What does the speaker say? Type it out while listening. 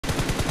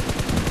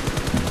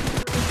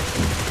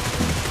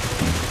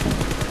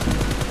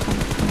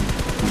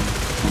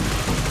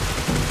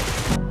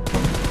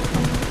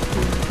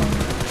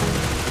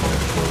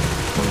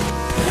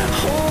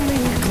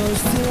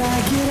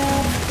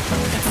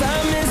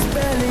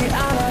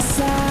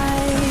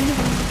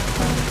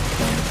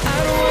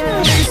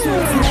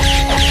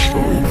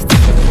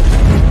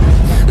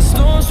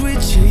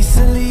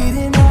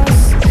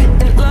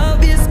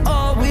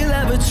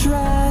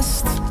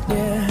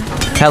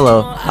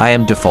Hello, I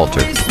am Defaulter.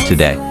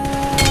 Today,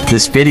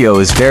 this video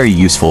is very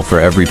useful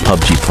for every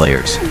PUBG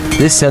players.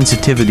 This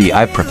sensitivity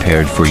I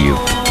prepared for you.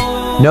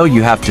 No,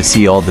 you have to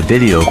see all the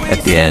video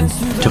at the end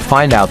to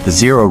find out the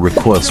zero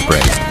recoil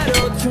spray.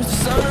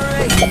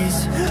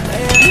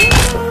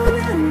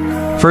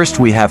 First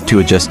we have to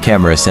adjust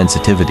camera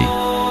sensitivity.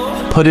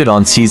 Put it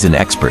on Season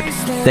Expert.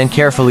 Then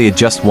carefully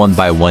adjust one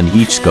by one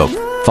each scope.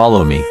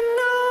 Follow me.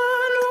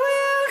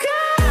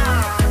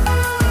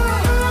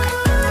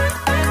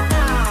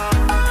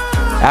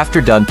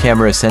 After done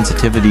camera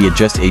sensitivity,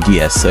 adjust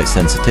ADS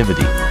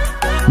sensitivity.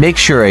 Make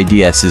sure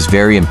ADS is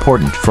very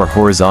important for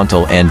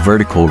horizontal and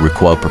vertical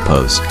recoil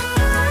propose.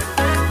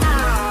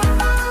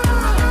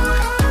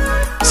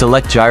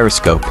 Select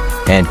Gyroscope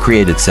and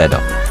create its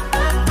setup.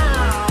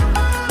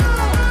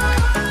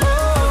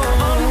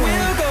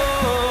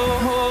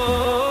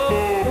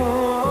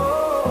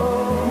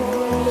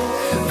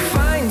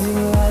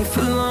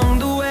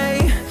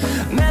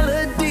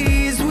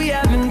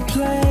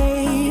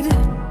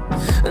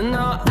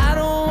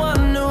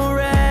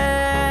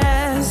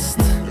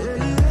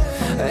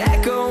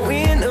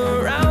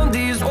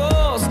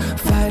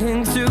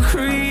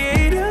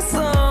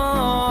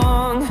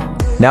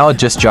 Now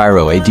adjust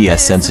gyro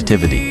ADS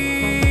sensitivity.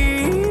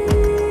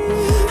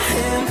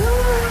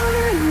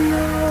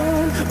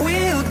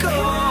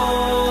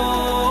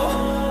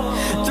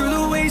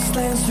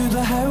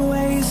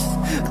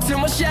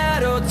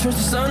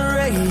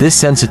 This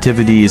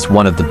sensitivity is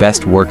one of the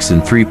best works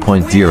in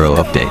 3.0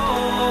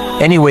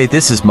 update. Anyway,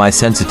 this is my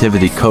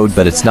sensitivity code,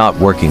 but it's not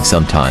working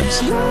sometimes.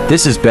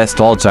 This is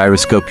best all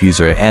gyroscope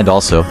user and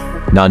also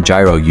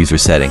non-gyro user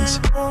settings.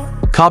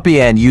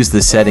 Copy and use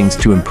the settings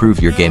to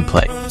improve your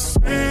gameplay.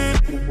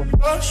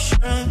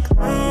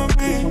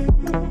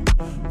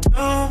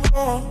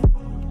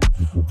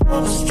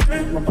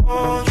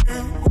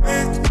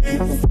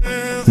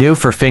 New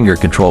for finger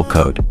control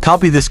code.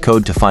 Copy this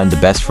code to find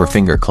the best for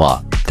finger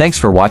claw. Thanks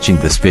for watching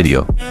this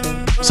video.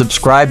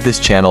 Subscribe this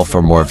channel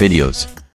for more videos.